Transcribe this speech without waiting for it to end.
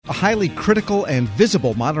A highly critical and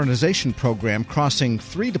visible modernization program crossing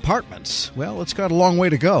 3 departments. Well, it's got a long way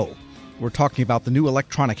to go. We're talking about the new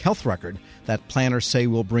electronic health record that planners say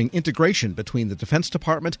will bring integration between the Defense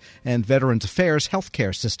Department and Veterans Affairs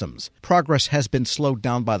healthcare systems. Progress has been slowed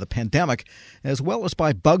down by the pandemic, as well as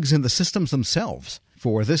by bugs in the systems themselves.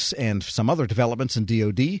 For this and some other developments in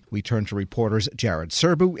DoD, we turn to reporters Jared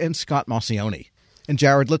Serbu and Scott Maucione. And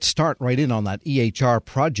Jared, let's start right in on that EHR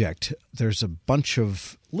project. There's a bunch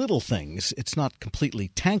of little things. It's not completely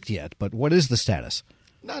tanked yet, but what is the status?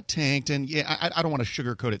 Not tanked, and I don't want to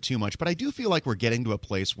sugarcoat it too much, but I do feel like we're getting to a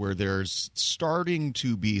place where there's starting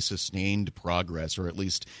to be sustained progress, or at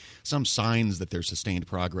least some signs that there's sustained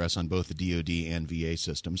progress on both the DoD and VA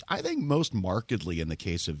systems. I think most markedly in the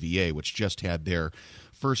case of VA, which just had their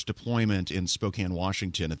first deployment in Spokane,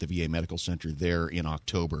 Washington at the VA Medical Center there in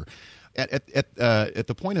October. At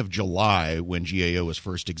the point of July, when GAO was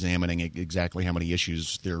first examining exactly how many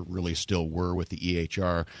issues there really still were with the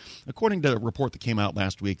EHR, according to a report that came out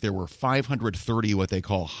last week, there were 530 what they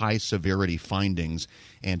call high-severity findings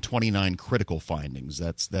and 29 critical findings.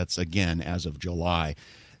 That's again, as of July.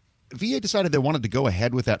 VA decided they wanted to go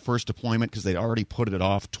ahead with that first deployment because they'd already put it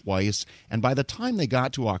off twice, and by the time they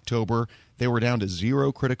got to October, they were down to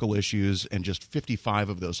 0 critical issues and just 55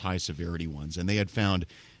 of those high-severity ones, and they had found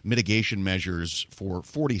mitigation measures for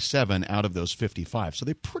 47 out of those 55. So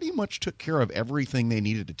they pretty much took care of everything they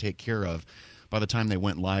needed to take care of by the time they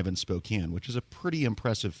went live in Spokane, which is a pretty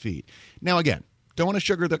impressive feat. Now, again, don't want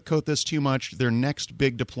to sugarcoat this too much. Their next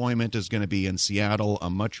big deployment is going to be in Seattle, a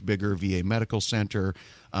much bigger VA medical center.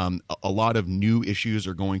 A lot of new issues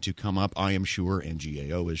are going to come up, I am sure, and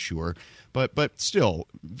GAO is sure. But still,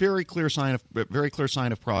 very clear sign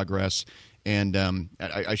of progress. And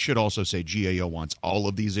I should also say GAO wants all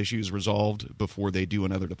of these issues resolved before they do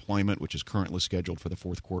another deployment, which is currently scheduled for the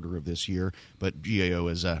fourth quarter of this year. But GAO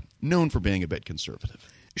is known for being a bit conservative.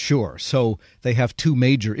 Sure. So they have 2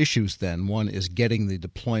 major issues then. One is getting the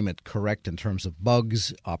deployment correct in terms of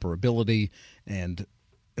bugs, operability, and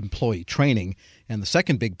employee training. And the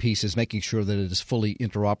second big piece is making sure that it is fully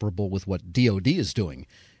interoperable with what DoD is doing.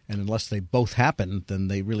 And unless they both happen, then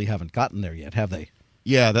they really haven't gotten there yet, have they?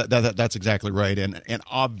 Yeah, that's exactly right. And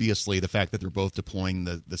obviously the fact that they're both deploying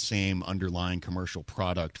the same underlying commercial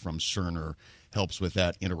product from Cerner helps with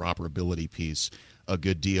that interoperability piece a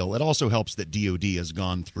good deal. It also helps that DoD has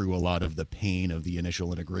gone through a lot of the pain of the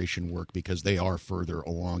initial integration work because they are further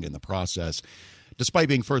along in the process. Despite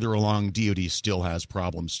being further along, DoD still has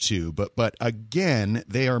problems too. But again,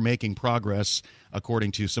 they are making progress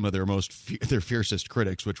according to some of their their fiercest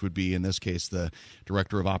critics, which would be, in this case, the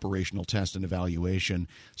Director of Operational Test and Evaluation,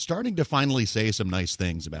 starting to finally say some nice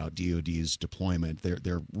things about DoD's deployment.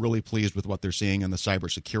 They're really pleased with what they're seeing on the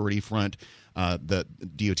cybersecurity front. The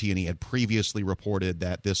DOT&E had previously reported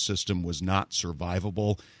that this system was not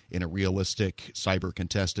survivable in a realistic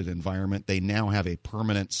cyber-contested environment. They now have a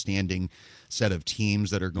permanent standing set of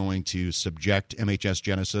teams that are going to subject MHS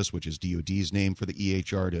Genesis, which is DoD's name for the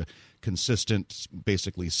EHR, to consistent,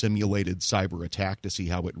 basically simulated cyber attack to see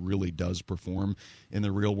how it really does perform in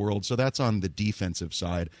the real world. So that's on the defensive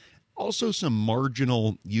side. Also, some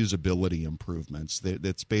marginal usability improvements.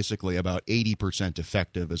 That's basically about 80%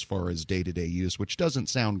 effective as far as day-to-day use, which doesn't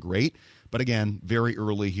sound great. But again, very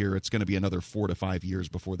early here. It's going to be another 4 to 5 years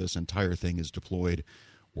before this entire thing is deployed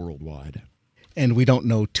worldwide. And we don't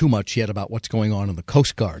know too much yet about what's going on in the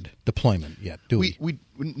Coast Guard deployment yet, do we?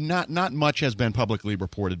 Not much has been publicly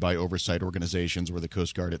reported by oversight organizations or the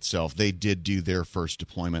Coast Guard itself. They did do their first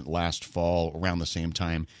deployment last fall around the same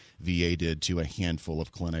time VA did to a handful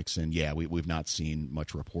of clinics. And, yeah, we've not seen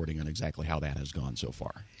much reporting on exactly how that has gone so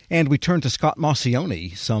far. And we turn to Scott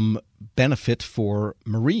Maucione, some benefit for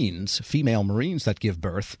Marines, female Marines that give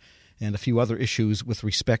birth, and a few other issues with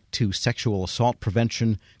respect to sexual assault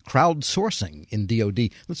prevention, crowdsourcing in DoD.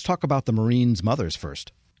 Let's talk about the Marines' mothers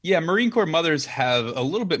first. Yeah, Marine Corps mothers have a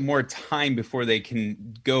little bit more time before they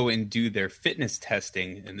can go and do their fitness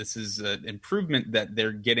testing. And this is an improvement that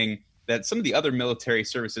they're getting that some of the other military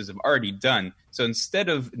services have already done. So instead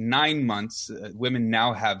of 9 months, women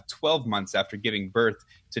now have 12 months after giving birth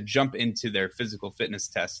to jump into their physical fitness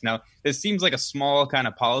tests. Now, this seems like a small kind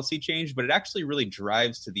of policy change, but it actually really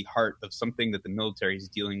drives to the heart of something that the military is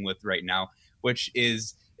dealing with right now, which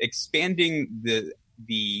is expanding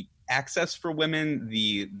the access for women,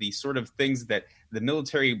 the sort of things that the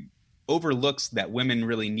military overlooks that women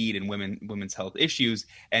really need in women's health issues,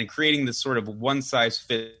 and creating this sort of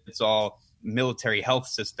one-size-fits-all military health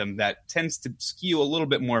system that tends to skew a little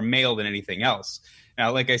bit more male than anything else.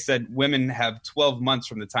 Now, like I said, women have 12 months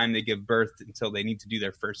from the time they give birth until they need to do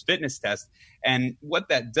their first fitness test. And what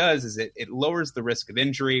that does is it lowers the risk of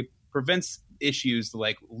injury, prevents issues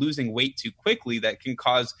like losing weight too quickly that can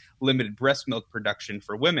cause limited breast milk production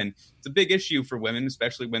for women. It's a big issue for women,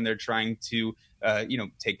 especially when they're trying to,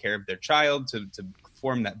 take care of their child, to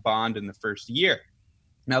form that bond in the first year.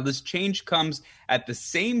 Now, this change comes at the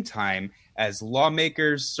same time as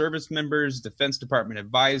lawmakers, service members, Defense Department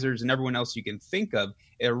advisors, and everyone else you can think of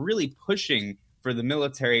are really pushing for the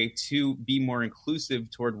military to be more inclusive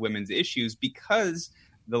toward women's issues, because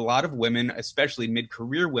a lot of women, especially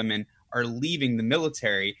mid-career women, are leaving the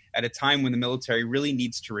military at a time when the military really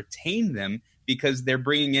needs to retain them, because they're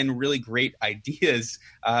bringing in really great ideas,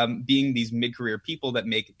 being these mid-career people that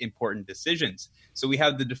make important decisions. So we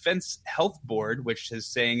have the Defense Health Board, which is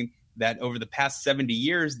saying that over the past 70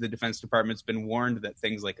 years, the Defense Department's been warned that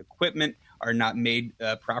things like equipment are not made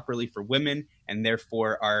properly for women and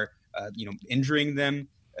therefore are injuring them.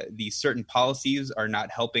 These certain policies are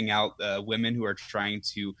not helping out women who are trying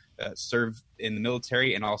to serve in the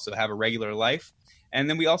military and also have a regular life. And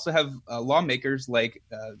then we also have lawmakers like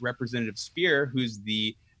Representative Speer, who's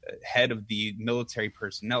the head of the Military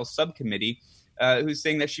Personnel Subcommittee, who's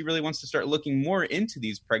saying that she really wants to start looking more into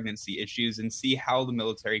these pregnancy issues and see how the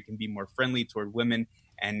military can be more friendly toward women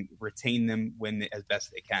and retain them as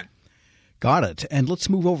best they can. Got it. And let's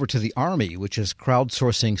move over to the Army, which is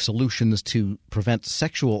crowdsourcing solutions to prevent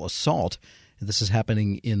sexual assault. This is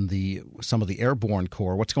happening in some of the airborne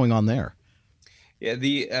corps. What's going on there? Yeah,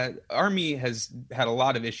 the Army has had a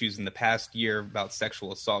lot of issues in the past year about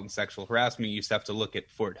sexual assault and sexual harassment. You just have to look at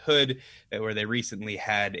Fort Hood, where they recently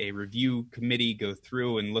had a review committee go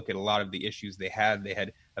through and look at a lot of the issues they had. They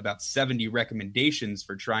had about 70 recommendations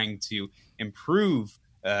for trying to improve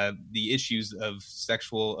the issues of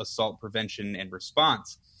sexual assault prevention and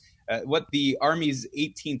response. What the Army's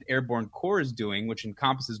 18th Airborne Corps is doing, which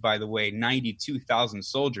encompasses, by the way, 92,000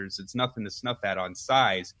 soldiers, it's nothing to snuff at on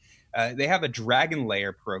size. They have a Dragon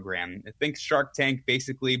Lair program. Think Shark Tank,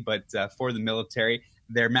 basically, but for the military.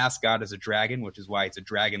 Their mascot is a dragon, which is why it's a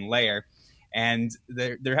Dragon Lair. And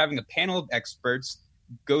they're having a panel of experts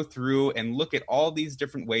go through and look at all these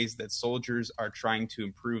different ways that soldiers are trying to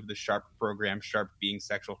improve the SHARP program, SHARP being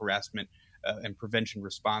sexual harassment and prevention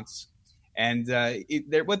response. And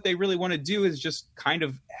what they really want to do is just kind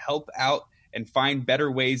of help out and find better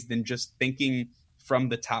ways than just thinking from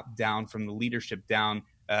the top down, from the leadership down,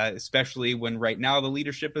 especially when right now the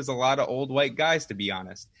leadership is a lot of old white guys, to be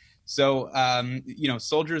honest. So,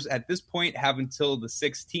 soldiers at this point have until the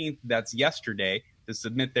 16th, that's yesterday, to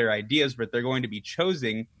submit their ideas, but they're going to be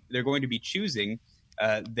choosing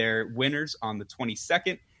their winners on the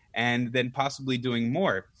 22nd, and then possibly doing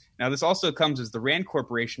more. Now, this also comes as the RAND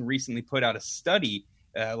Corporation recently put out a study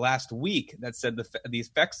last week that said the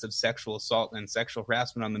effects of sexual assault and sexual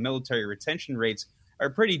harassment on the military retention rates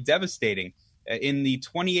are pretty devastating. In the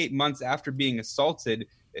 28 months after being assaulted,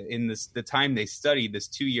 in the time they studied, this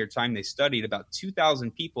 2-year time they studied, about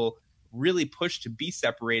 2,000 people really pushed to be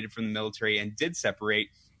separated from the military and did separate,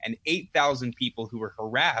 and 8,000 people who were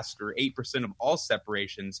harassed, or 8% of all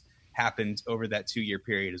separations, happened over that 2-year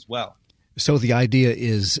period as well. So the idea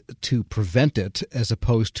is to prevent it as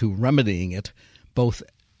opposed to remedying it, both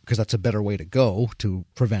because that's a better way to go to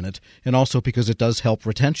prevent it, and also because it does help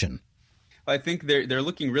retention. I think they're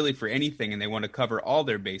looking really for anything, and they want to cover all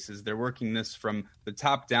their bases. They're working this from the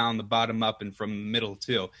top down, the bottom up, and from the middle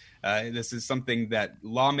too. This is something that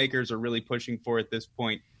lawmakers are really pushing for at this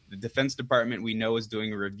point. The Defense Department, we know, is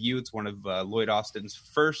doing a review. It's one of Lloyd Austin's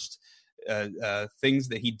first things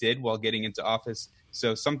that he did while getting into office.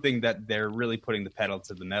 So something that they're really putting the pedal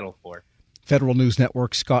to the metal for. Federal News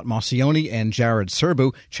Network's Scott Maucione and Jared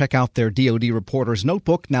Serbu. Check out their DoD Reporter's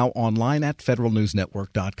Notebook, now online at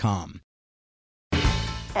federalnewsnetwork.com.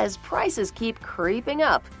 As prices keep creeping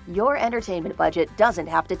up, your entertainment budget doesn't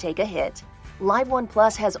have to take a hit. Live One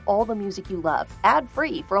Plus has all the music you love,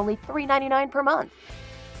 ad-free for only $3.99 per month.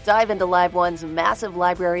 Dive into Live One's massive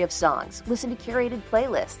library of songs, listen to curated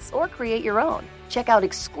playlists, or create your own. Check out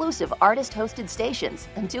exclusive artist-hosted stations,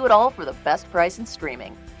 and do it all for the best price in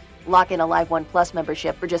streaming. Lock in a Live One Plus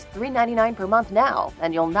membership for just $3.99 per month now,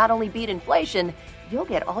 and you'll not only beat inflation, you'll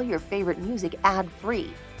get all your favorite music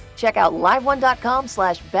ad-free. Check out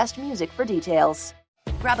liveone.com/bestmusic for details.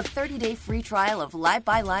 Grab a 30-day free trial of Live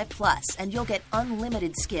by Live Plus, and you'll get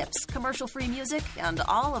unlimited skips, commercial-free music, and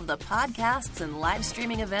all of the podcasts and live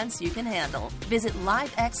streaming events you can handle. Visit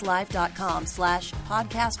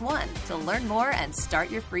livexlive.com/podcast1 to learn more and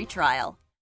start your free trial.